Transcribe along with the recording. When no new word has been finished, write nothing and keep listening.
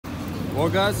Well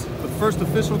guys, the first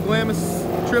official Glamis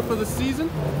trip of the season.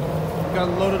 We got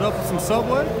loaded up with some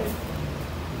Subway.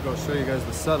 I'll show you guys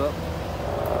the setup.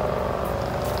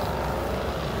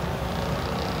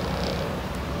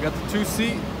 We got the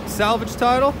 2-seat salvage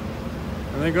title,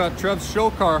 and then got Trev's show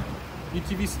car,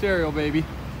 UTV stereo, baby.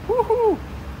 Woohoo!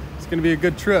 It's gonna be a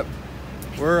good trip.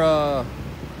 We're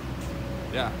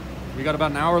yeah, we got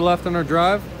about an hour left on our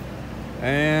drive,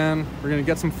 and we're gonna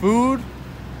get some food,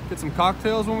 get some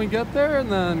cocktails when we get there,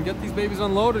 and then get these babies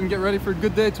unloaded and get ready for a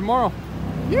good day tomorrow.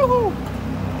 Yoo-hoo!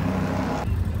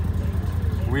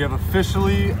 We have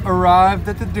officially arrived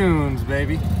at the dunes,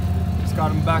 baby. Just got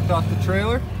them backed off the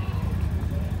trailer.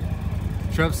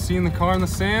 Trev's seen the car in the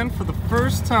sand for the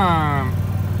first time.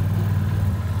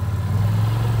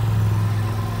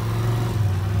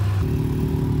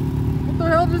 What the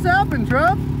hell just happened,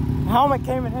 Trev? Helmet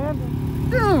came in handy.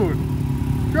 Dude!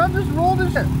 Trev just rolled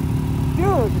his shit.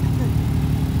 Dude!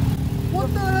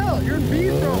 What the hell? You're in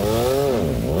beast mode.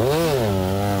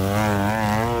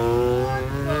 What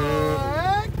the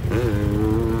heck?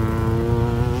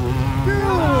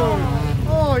 Dude!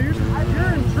 Oh, you're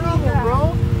in trouble, bro.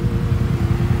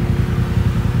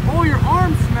 Oh, your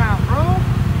arm snapped, bro.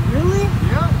 Really?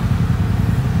 Yep.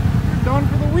 You're done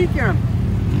for the weekend.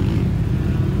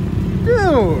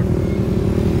 Dude!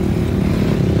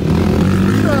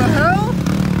 What the hell?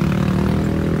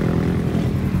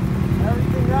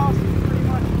 Everything else is pretty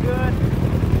much good.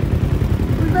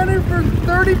 We've been here for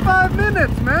 35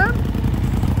 minutes, man.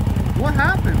 What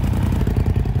happened?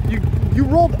 You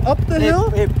rolled up the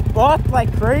hill? It bucked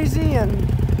like crazy, and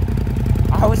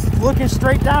I was looking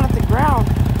straight down at the ground.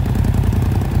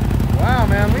 Wow,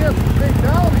 man, we have some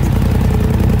fatalities.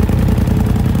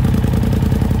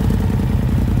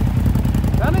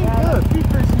 That ain't good. The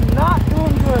keeper's not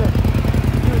doing good.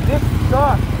 Dude, this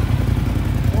sucks.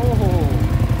 Oh.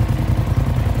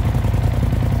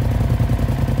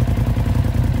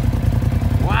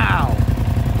 Wow.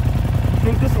 You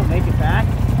think this will make it back?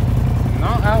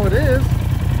 Not how it is.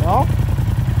 No?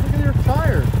 Look at your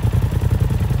tires.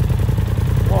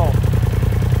 Whoa.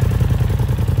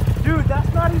 Dude,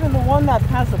 that's not even the one that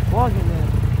has a plug in it.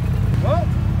 Well,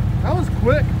 that was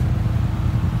quick.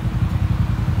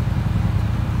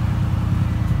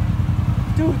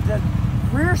 Dude, the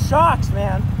rear shocks,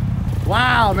 man.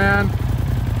 Wow, man.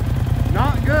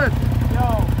 Not good.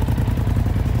 Yo.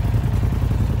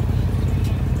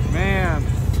 Man,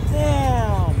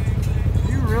 Damn.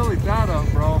 you really that up,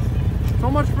 bro. So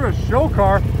much for a show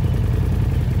car.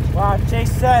 Wow,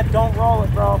 Chase said don't roll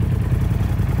it, bro.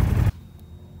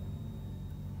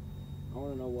 I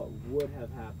want to know what would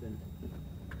have happened.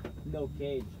 No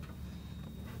cage.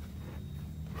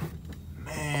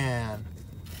 Man.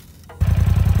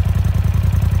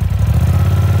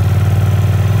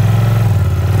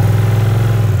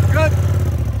 Good.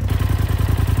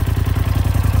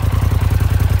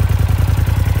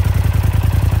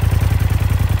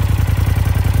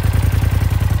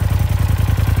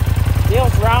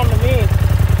 Feels round to me.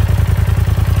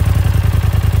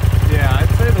 Yeah, I'd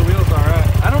say the wheel's alright.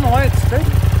 I don't know why it's straight.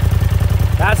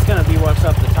 That's gonna be what's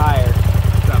up the tire. Is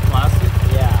that plastic?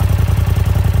 Yeah.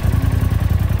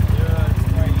 Dude, that's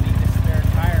why you need the spare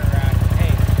tire rack.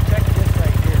 Hey, check this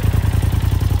right here.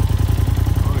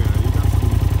 Oh yeah, you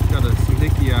got some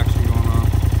hickey action going on.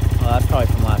 Oh, that's probably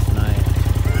from last night.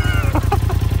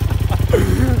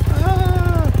 Dude,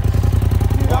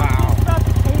 Wow. I'm about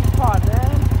the cage pod,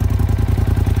 man.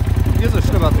 Who gives a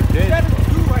shit about the cage? I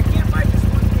can't buy just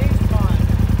one cage pod.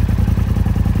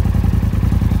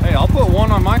 Hey, I'll put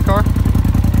one on my car.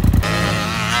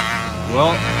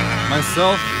 Well,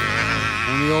 myself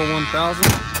and the old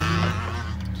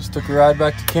 1000 just took a ride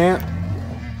back to camp.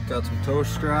 Got some tow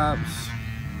straps,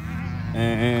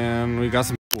 and we got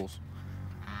some tools.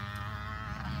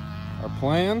 Our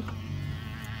plan: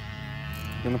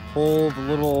 gonna pull the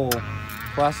little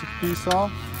plastic piece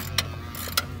off,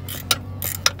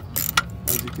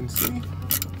 as you can see,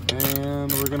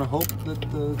 and we're gonna hope that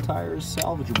the tire is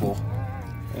salvageable,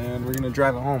 and we're gonna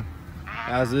drive it home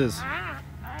as is.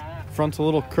 Front's a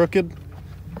little crooked,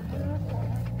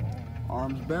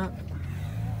 arms bent,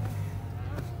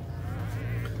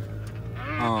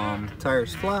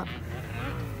 tires flat,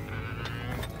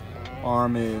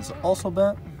 arm is also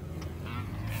bent,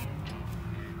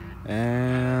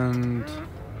 and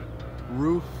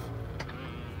roof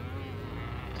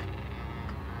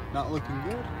not looking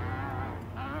good.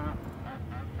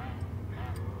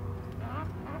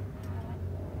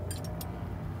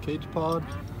 Cage pod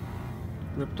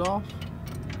ripped off.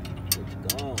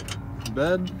 It's gone.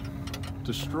 Bed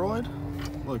destroyed.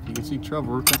 Look, you can see Trev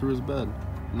working through his bed.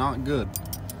 Not good.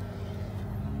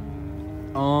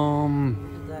 Where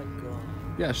did that go?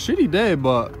 Yeah, shitty day,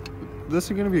 but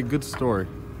this is gonna be a good story.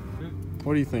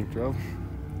 What do you think, Trev?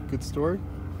 Good story?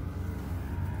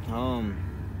 I don't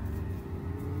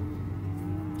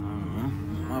know.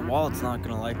 My wallet's not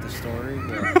gonna like the story,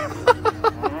 but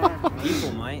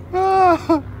people might.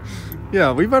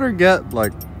 Yeah, we better get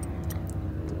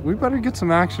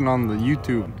some action on the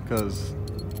YouTube, because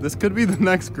this could be the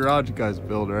next garage guys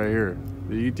build right here.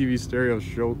 The UTV stereo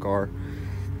show car.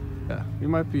 Yeah, we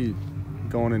might be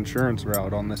going insurance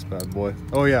route on this bad boy.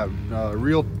 Oh yeah,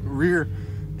 rear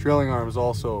trailing arm is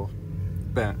also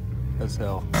bent as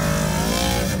hell.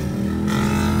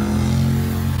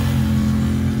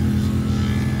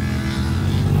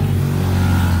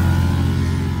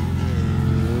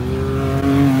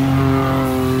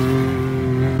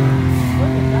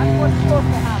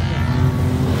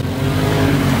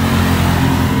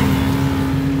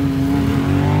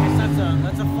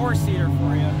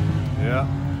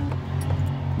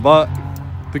 But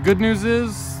the good news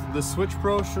is the Switch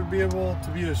Pro should be able to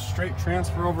be a straight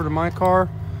transfer over to my car.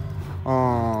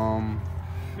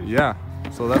 Yeah,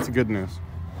 so that's good news.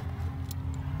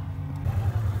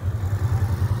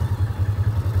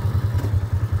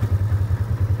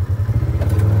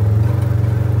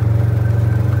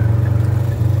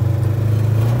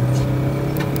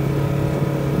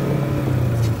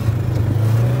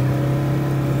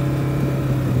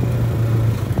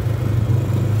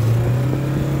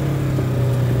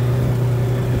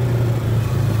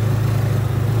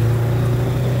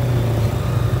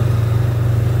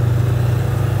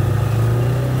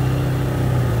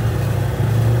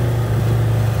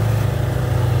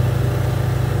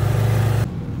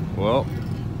 Well,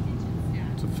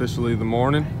 it's officially the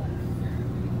morning.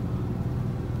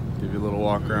 Give you a little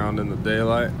walk around in the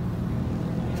daylight.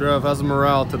 Trev, how's the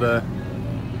morale today?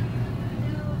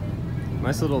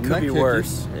 Nice little neck Could be kick.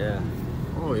 worse. Yeah.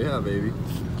 Oh yeah, baby.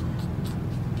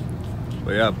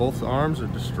 But yeah, both arms are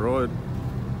destroyed.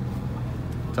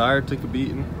 Tire took a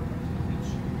beating.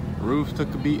 Roof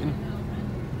took a beating.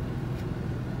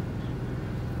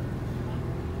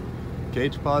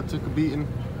 Cage pod took a beating.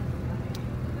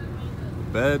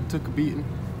 Bed took a beating.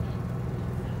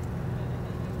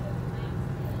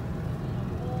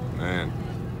 Man.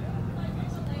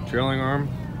 Trailing arm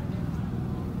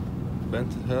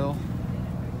bent to hell.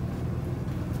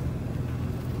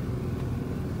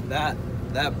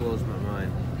 That blows my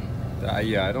mind.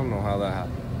 Yeah, I don't know how that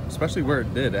happened. Especially where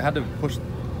it did. It had to push.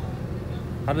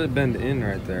 How did it bend in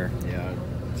right there? Yeah,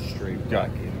 straight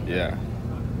back in. Yeah.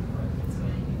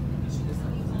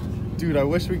 Dude, I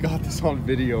wish we got this on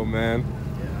video, man.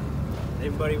 Yeah.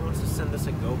 Anybody wants to send us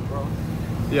a GoPro?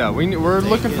 Yeah, we're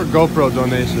looking for GoPro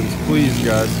donations, please,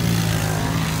 guys.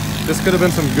 This could have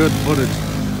been some good footage.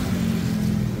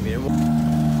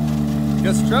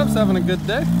 Guess Trev's having a good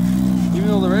day, even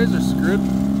though the RZR's screwed.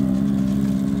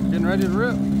 Getting ready to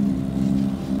rip.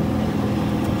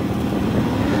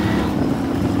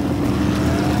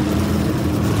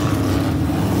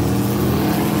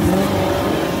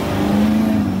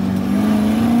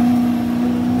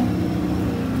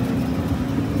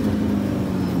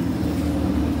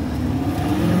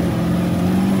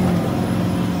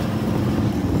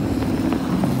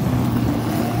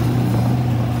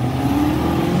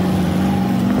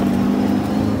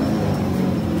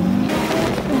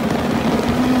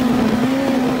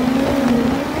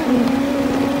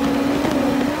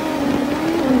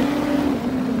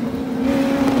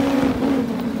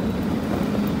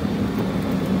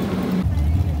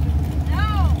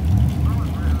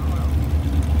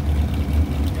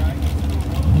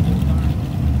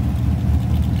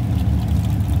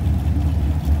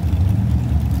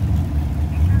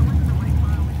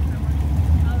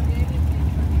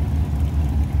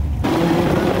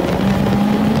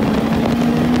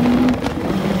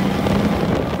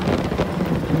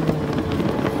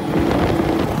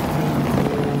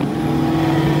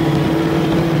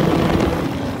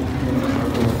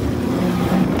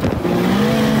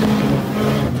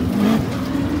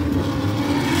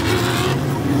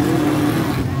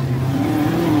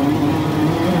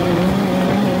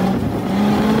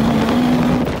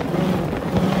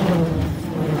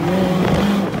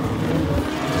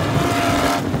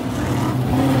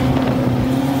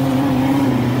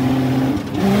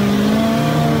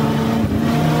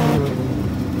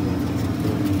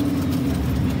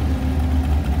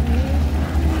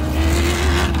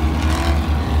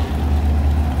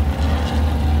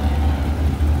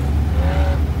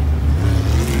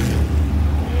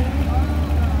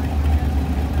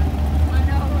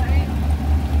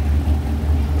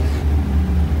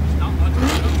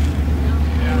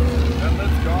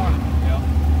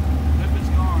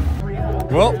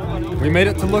 We made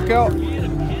it to Lookout.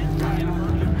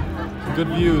 Good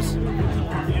views.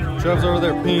 Trev's over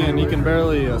there peeing. He can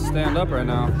barely stand up right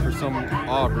now for some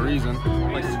odd reason.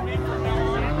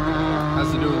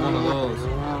 Has to do with one of those.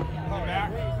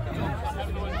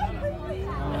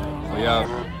 So yeah,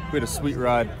 we had a sweet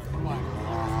ride.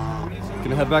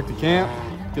 Gonna head back to camp,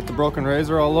 get the broken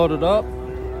RZR all loaded up,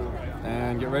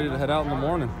 and get ready to head out in the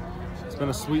morning. It's been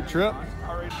a sweet trip.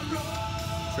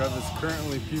 Trev is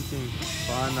currently puking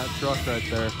behind that truck right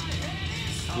there.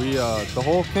 We, the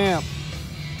whole camp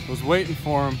was waiting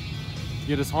for him to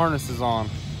get his harnesses on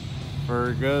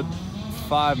for a good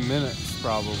 5 minutes,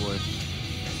 probably.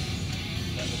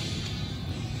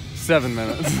 7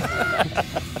 minutes.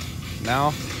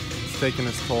 Now, it's taking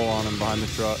its toll on him behind the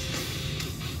truck.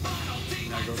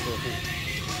 Now go for it.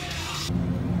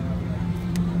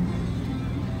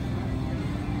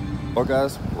 Well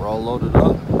guys, we're all loaded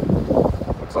up.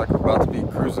 Looks like we're about to be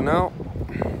cruising out.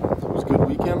 It was a good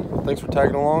weekend. Thanks for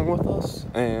tagging along with us.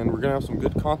 And we're gonna have some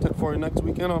good content for you next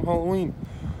weekend on Halloween.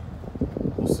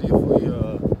 We'll see if we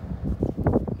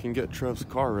can get Trev's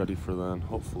car ready for then,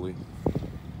 hopefully.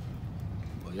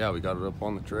 But yeah, we got it up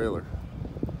on the trailer.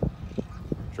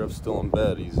 Trev's still in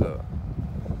bed. He's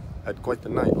had quite the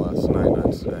night last night,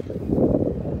 I'd say.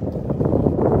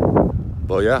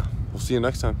 But yeah, we'll see you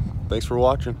next time. Thanks for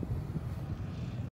watching.